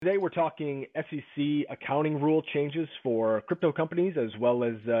Today we're talking SEC accounting rule changes for crypto companies, as well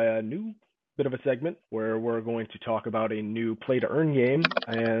as a new bit of a segment where we're going to talk about a new play to earn game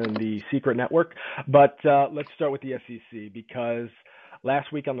and the secret network. But let's start with the SEC, because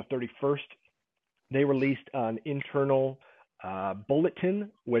last week on the 31st, they released an internal bulletin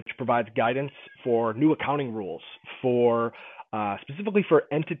which provides guidance for new accounting rules for specifically for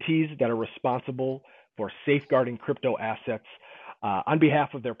entities that are responsible for safeguarding crypto assets on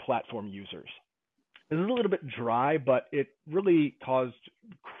behalf of their platform users. This is a little bit dry, but it really caused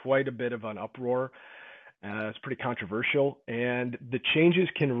quite a bit of an uproar. It's pretty controversial, and the changes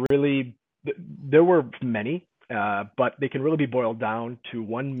can really, there were many, but they can really be boiled down to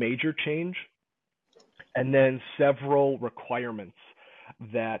one major change and then several requirements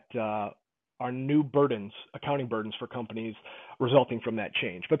that are new burdens, accounting burdens for companies resulting from that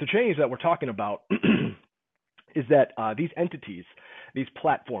change. But the change that we're talking about is that these entities, these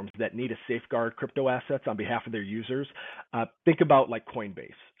platforms that need to safeguard crypto assets on behalf of their users, think about like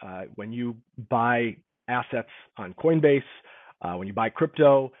Coinbase. When you buy assets on Coinbase, when you buy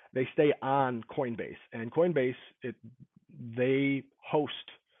crypto, they stay on Coinbase. And Coinbase, they host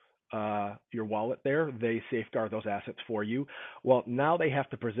your wallet there. They safeguard those assets for you. Well, now they have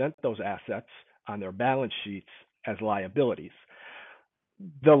to present those assets on their balance sheets as liabilities.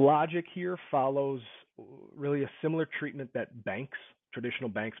 The logic here follows really a similar treatment that banks, traditional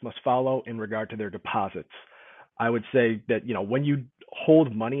banks, must follow in regard to their deposits. I would say that, when you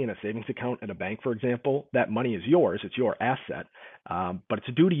hold money in a savings account at a bank, for example, that money is yours, it's your asset, but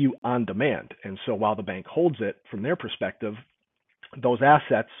it's due to you on demand. And so while the bank holds it, from their perspective, those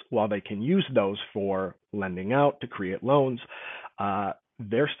assets, while they can use those for lending out to create loans,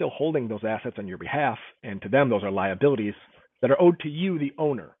 they're still holding those assets on your behalf. And to them, those are liabilities that are owed to you, the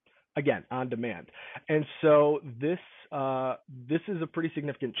owner, again, on demand. And so this is a pretty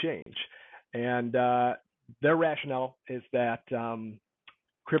significant change. And their rationale is that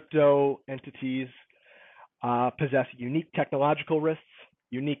crypto entities possess unique technological risks,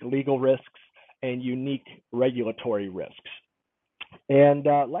 unique legal risks, and unique regulatory risks. And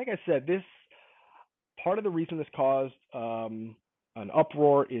like I said, this part of the reason this caused an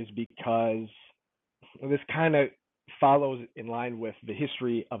uproar is because this kind of follows in line with the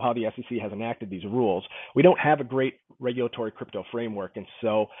history of how the SEC has enacted these rules. We don't have a great regulatory crypto framework, and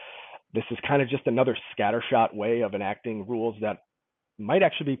so this is kind of just another scattershot way of enacting rules that might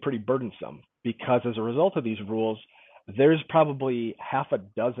actually be pretty burdensome, because as a result of these rules, there's probably half a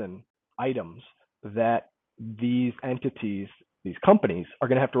dozen items that these entities, these companies, are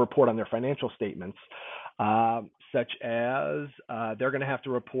going to have to report on their financial statements, such as they're going to have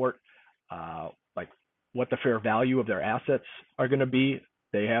to report like what the fair value of their assets are going to be.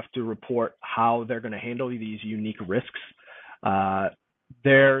 They have to report how they're going to handle these unique risks.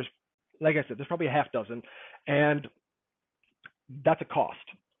 There's, like I said, there's probably a half dozen, and that's a cost.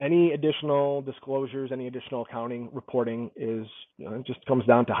 Any additional disclosures, any additional accounting reporting is, it just comes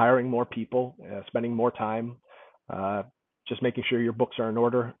down to hiring more people, spending more time, just making sure your books are in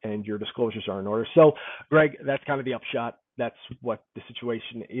order and your disclosures are in order. So, Greg, that's kind of the upshot. That's what the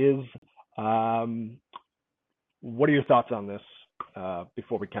situation is. What are your thoughts on this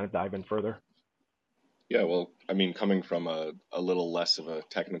before we kind of dive in further? Yeah, well, I mean, coming from a little less of a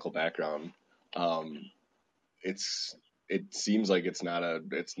technical background, it seems like it's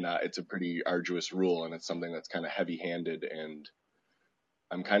a pretty arduous rule, and it's something that's kind of heavy-handed, and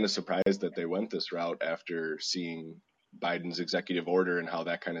I'm kind of surprised that they went this route after seeing Biden's executive order and how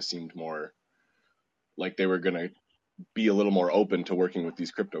that kind of seemed more like they were going to be a little more open to working with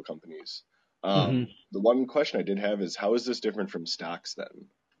these crypto companies. The one question I did have is, how is this different from stocks then?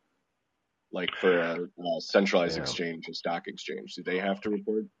 Like for a centralized exchange, a stock exchange, do they have to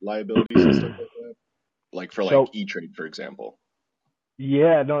report liabilities and stuff like that? Like for E-Trade, for example.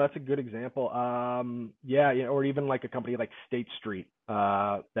 Yeah, no, that's a good example. Or even like a company like State Street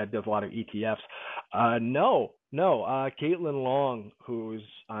that does a lot of ETFs. No. Caitlin Long, who's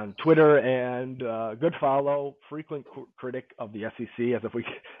on Twitter and good follow, frequent critic of the SEC, as if we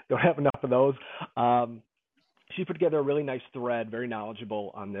don't have enough of those. She put together a really nice thread, very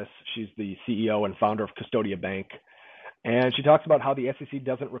knowledgeable on this. She's the CEO and founder of Custodia Bank. And she talks about how the SEC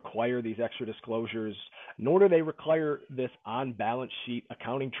doesn't require these extra disclosures, nor do they require this on-balance sheet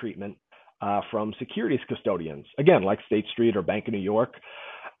accounting treatment from securities custodians, again, like State Street or Bank of New York.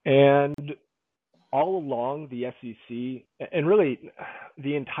 And all along, the SEC, and really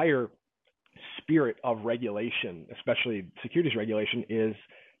the entire spirit of regulation, especially securities regulation, is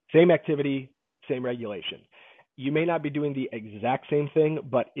same activity, same regulation. You may not be doing the exact same thing,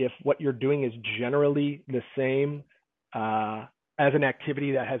 but if what you're doing is generally the same, as an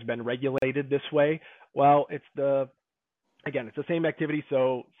activity that has been regulated this way. Well, it's the same activity,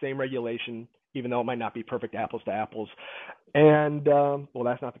 so same regulation, even though it might not be perfect apples to apples. And well,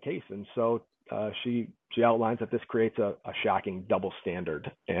 that's not the case. And so she outlines that this creates a shocking double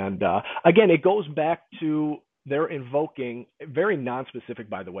standard. And again, it goes back to they're invoking very non-specific,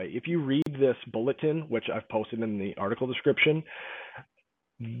 by the way. If you read this bulletin, which I've posted in the article description,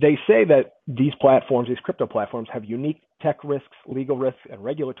 they say that these platforms, these crypto platforms, have unique tech risks, legal risks, and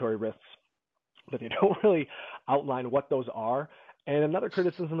regulatory risks, but they don't really outline what those are. And another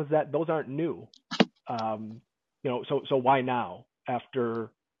criticism is that those aren't new. So why now?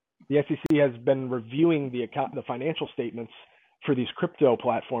 After the SEC has been reviewing the financial statements for these crypto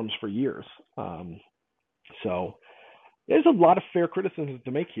platforms for years. So there's a lot of fair criticisms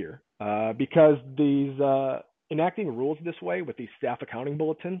to make here because these enacting rules this way with these staff accounting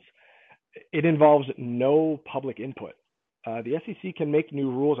bulletins, it involves no public input. The SEC can make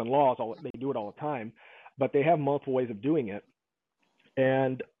new rules and laws. They do it all the time, but they have multiple ways of doing it.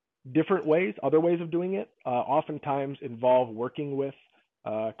 And different ways, other ways of doing it, oftentimes involve working with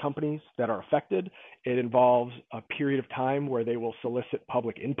companies that are affected. It involves a period of time where they will solicit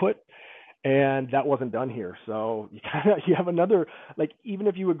public input. And that wasn't done here. So you have another, like, even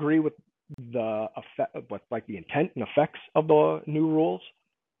if you agree with the intent and effects of the new rules,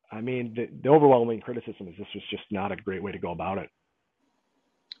 I mean, the overwhelming criticism is this was just not a great way to go about it.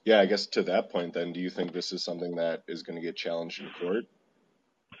 Yeah, I guess to that point, then, do you think this is something that is going to get challenged in court?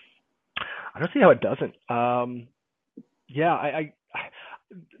 I don't see how it doesn't. Yeah,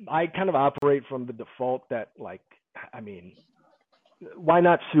 I kind of operate from the default that, like, I mean, why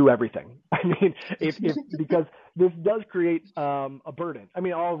not sue everything? I mean, if because this does create a burden. I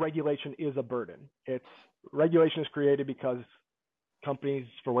mean, all regulation is a burden. Regulation is created because companies,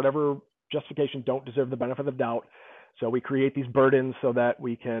 for whatever justification, don't deserve the benefit of the doubt. So we create these burdens so that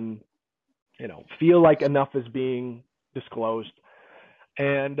we can, feel like enough is being disclosed.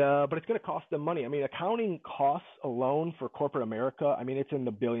 And but it's going to cost them money. I mean, accounting costs alone for corporate America, I mean, it's in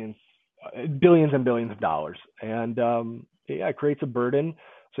the billions and billions of dollars. And yeah, it creates a burden.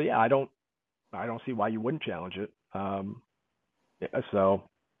 So yeah, I don't see why you wouldn't challenge it. Yeah, so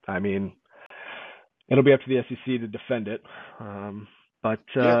I mean, it'll be up to the SEC to defend it. But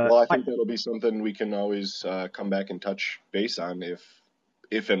yeah, well, I think that'll be something we can always come back and touch base on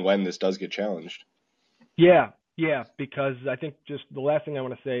if and when this does get challenged. Yeah, because I think just the last thing I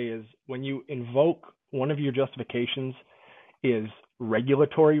want to say is when you invoke one of your justifications is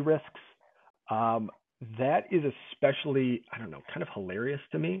regulatory risks, that is especially, I don't know, kind of hilarious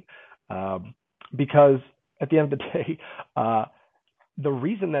to me, because at the end of the day, the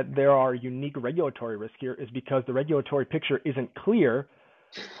reason that there are unique regulatory risks here is because the regulatory picture isn't clear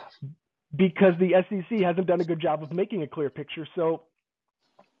because the SEC hasn't done a good job of making a clear picture. So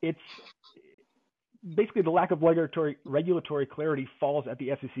it's basically the lack of regulatory clarity falls at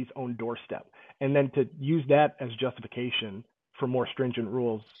the SEC's own doorstep. And then to use that as justification for more stringent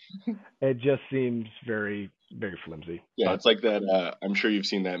rules, it just seems very, very flimsy. Yeah, it's like that. I'm sure you've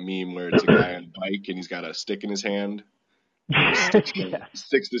seen that meme where it's a guy on a bike and he's got a stick in his hand. Sticks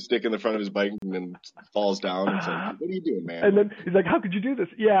the stick in the front of his bike and then falls down. It's like, what are you doing, man? And then he's like, how could you do this?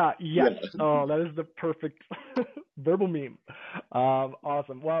 Yeah. Oh, that is the perfect verbal meme.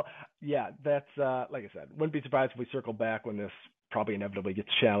 Awesome. Well, yeah, that's like I said, wouldn't be surprised if we circle back when this probably inevitably gets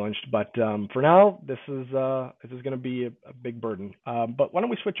challenged. But for now, this is going to be a big burden. But why don't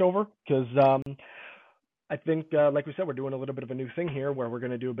we switch over? Because I think, like we said, we're doing a little bit of a new thing here where we're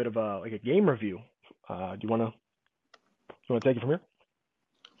going to do a bit of a game review. Do you want to take it from here?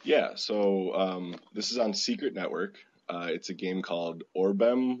 Yeah, so this is on Secret Network. It's a game called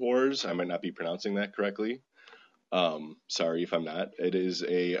Orbem Wars. I might not be pronouncing that correctly. Sorry if I'm not. It is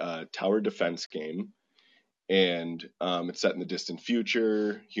a tower defense game, and it's set in the distant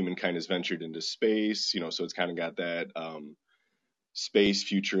future. Humankind has ventured into space, so it's kind of got that space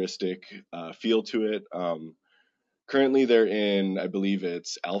futuristic feel to it. Currently, they're in, I believe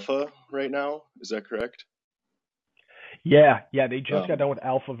it's alpha right now. Is that correct? Yeah, they just got done with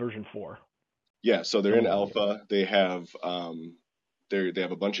alpha version 4. Yeah, so they're in alpha. They have they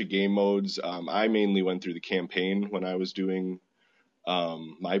have a bunch of game modes. I mainly went through the campaign when I was doing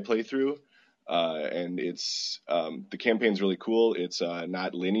my playthrough, and it's the campaign's really cool. It's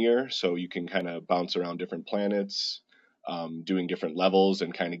not linear, so you can kind of bounce around different planets, doing different levels,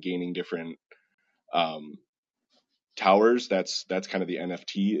 and kind of gaining different towers. That's kind of the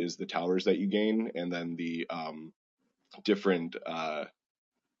NFT is the towers that you gain, and then the different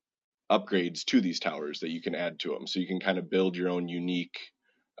upgrades to these towers that you can add to them. So you can kind of build your own unique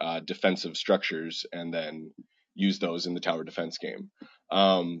defensive structures and then use those in the tower defense game.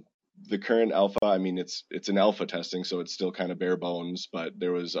 The current alpha, I mean, it's an alpha testing, so it's still kind of bare bones. But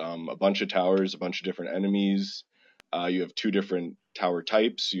there was a bunch of towers, a bunch of different enemies. You have 2 different tower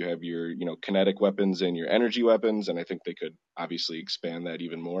types. You have your kinetic weapons and your energy weapons, and I think they could obviously expand that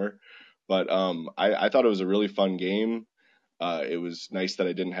even more. But I thought it was a really fun game. It was nice that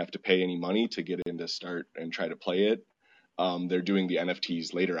I didn't have to pay any money to get in to start and try to play it. They're doing the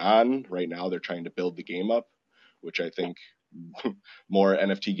NFTs later on. Right now, they're trying to build the game up, which I think more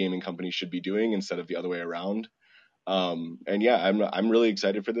NFT gaming companies should be doing instead of the other way around. And yeah, I'm really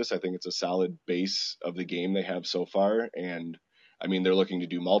excited for this. I think it's a solid base of the game they have so far. And I mean, they're looking to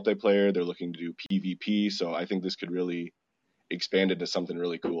do multiplayer, they're looking to do PvP. So I think this could really expand into something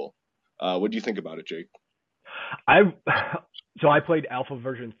really cool. What do you think about it, Jake? I played alpha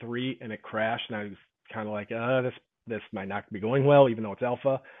version 3 and it crashed, and I was kind of like, this might not be going well, even though it's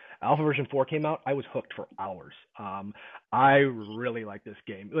alpha. Alpha version 4 came out. I was hooked for hours. I really like this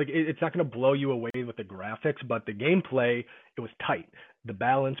game. Like, it's not going to blow you away with the graphics, but the gameplay, it was tight. The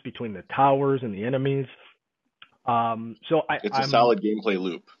balance between the towers and the enemies. It's a solid gameplay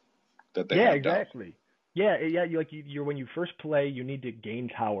loop that they have exactly. Down. Yeah. You're when you first play, you need to gain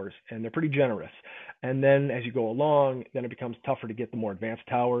towers, and they're pretty generous. And then as you go along, then it becomes tougher to get the more advanced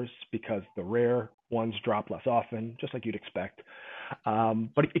towers because the rare ones drop less often, just like you'd expect.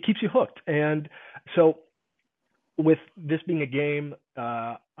 But it keeps you hooked. And so with this being a game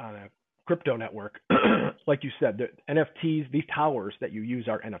on a crypto network, like you said, the NFTs, these towers that you use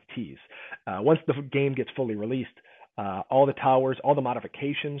are NFTs. Once the game gets fully released, all the towers, all the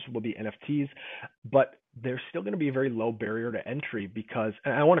modifications will be NFTs, but there's still going to be a very low barrier to entry because,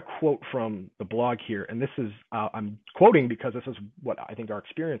 and I want to quote from the blog here, and this is, I'm quoting because this is what I think our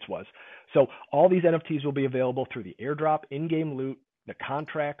experience was. So all these NFTs will be available through the airdrop, in-game loot, the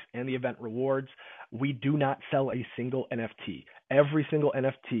contracts, and the event rewards. We do not sell a single NFT. Every single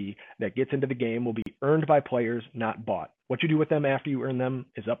NFT that gets into the game will be earned by players, not bought. What you do with them after you earn them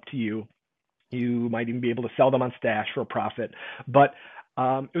is up to you. You might even be able to sell them on Stash for a profit. But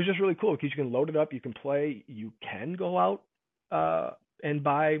it was just really cool because you can load it up, you can play, you can go out and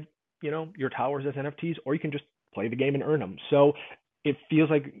buy, your towers as NFTs, or you can just play the game and earn them. So it feels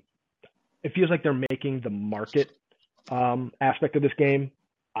like they're making the market aspect of this game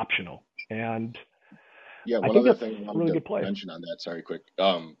optional. And yeah, one other thing I wanted to mention on that, sorry, quick.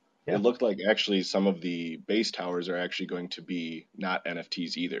 It looked like actually some of the base towers are actually going to be not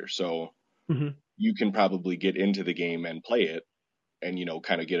NFTs either. So you can probably get into the game and play it and,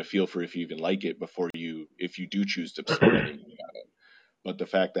 kind of get a feel for if you even like it if you do choose to spend any money on it. But the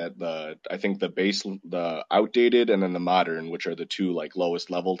fact that I think the outdated and then the modern, which are the 2 like lowest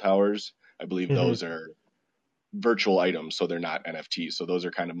level towers, I believe those are virtual items. So they're not NFTs. So those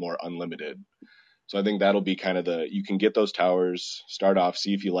are kind of more unlimited. So I think that'll be kind of you can get those towers, start off,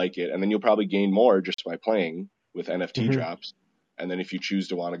 see if you like it, and then you'll probably gain more just by playing with NFT drops. And then if you choose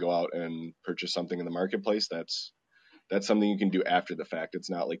to want to go out and purchase something in the marketplace, that's something you can do after the fact. It's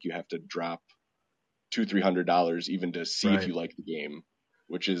not like you have to drop $200-300 even to see if you like the game,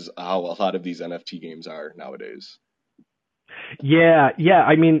 which is how a lot of these NFT games are nowadays. Yeah.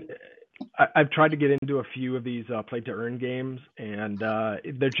 I mean, I've tried to get into a few of these play to earn games, and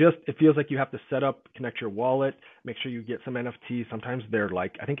it feels like you have to set up, connect your wallet, make sure you get some NFTs. Sometimes they're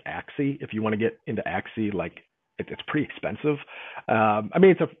like, I think Axie, if you want to get into Axie, like it's pretty expensive. I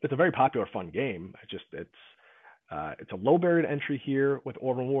mean, it's a very popular, fun game. It's a low barrier to entry here with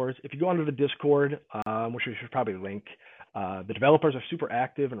Orbem Wars. If you go onto the Discord, which we should probably link, the developers are super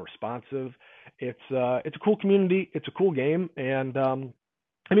active and responsive. It's a cool community. It's a cool game, and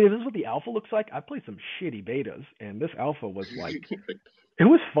I mean, if this is what the alpha looks like, I played some shitty betas, and this alpha was like, it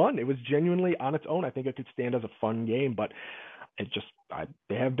was fun. It was genuinely on its own. I think it could stand as a fun game, but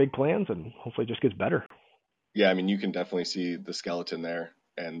they have big plans, and hopefully it just gets better. Yeah, I mean, you can definitely see the skeleton there.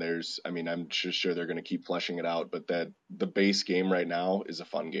 And I'm just sure they're going to keep fleshing it out, but that the base game right now is a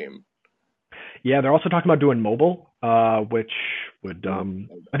fun game. Yeah, they're also talking about doing mobile, which would, I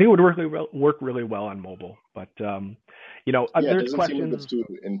think it would work really well on mobile. But, there's questions. Seem like it's too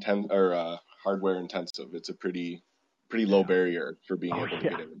intense or hardware intensive. It's a pretty low barrier for being able to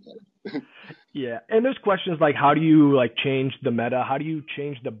get in and play. Yeah, and there's questions like, how do you change the meta? How do you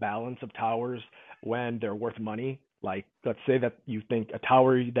change the balance of towers when they're worth money? Like, let's say that you think a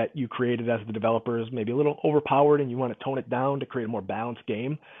tower that you created as the developer is maybe a little overpowered and you want to tone it down to create a more balanced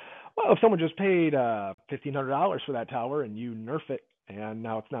game. Well, if someone just paid $1,500 for that tower and you nerf it and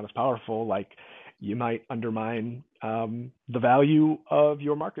now it's not as powerful, like, you might undermine the value of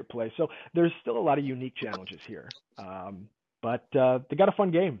your marketplace. So there's still a lot of unique challenges here. But they got a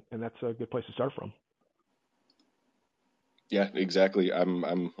fun game, and that's a good place to start from. Yeah, exactly. I'm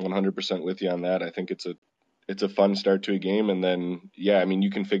 100% with you on that. I think it's a fun start to a game, and then yeah, I mean you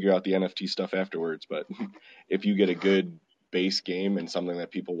can figure out the NFT stuff afterwards. But if you get a good base game and something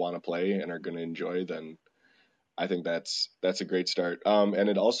that people want to play and are going to enjoy, then I think that's a great start. And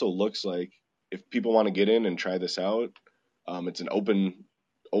it also looks like if people want to get in and try this out, it's an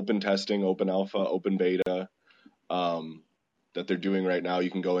open testing, open alpha, open beta. Um, that they're doing right now. You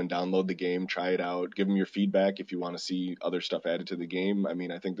can go and download the game, try it out, give them your feedback if you want to see other stuff added to the game. I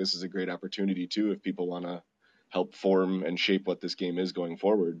mean, I think this is a great opportunity too if people want to help form and shape what this game is going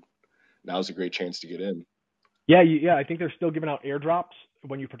forward. Now's a great chance to get in. Yeah, I think they're still giving out airdrops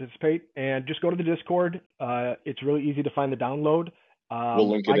when you participate, and just go to the Discord. It's really easy to find the download. We'll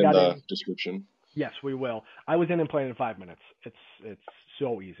link it I in got the in. description. Yes, we will. I was in and playing in 5 minutes. It's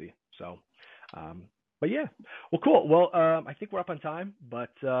so easy. So, but yeah, well, cool. Well, I think we're up on time, but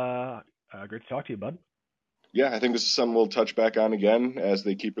great to talk to you, bud. Yeah, I think this is something we'll touch back on again as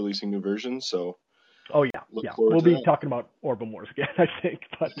they keep releasing new versions. So Oh look yeah. forward We'll to be that. talking about Orbem Wars again, I think.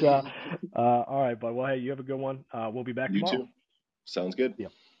 But all right, bud. Well, hey, you have a good one. We'll be back You tomorrow. too. Sounds good. Yeah.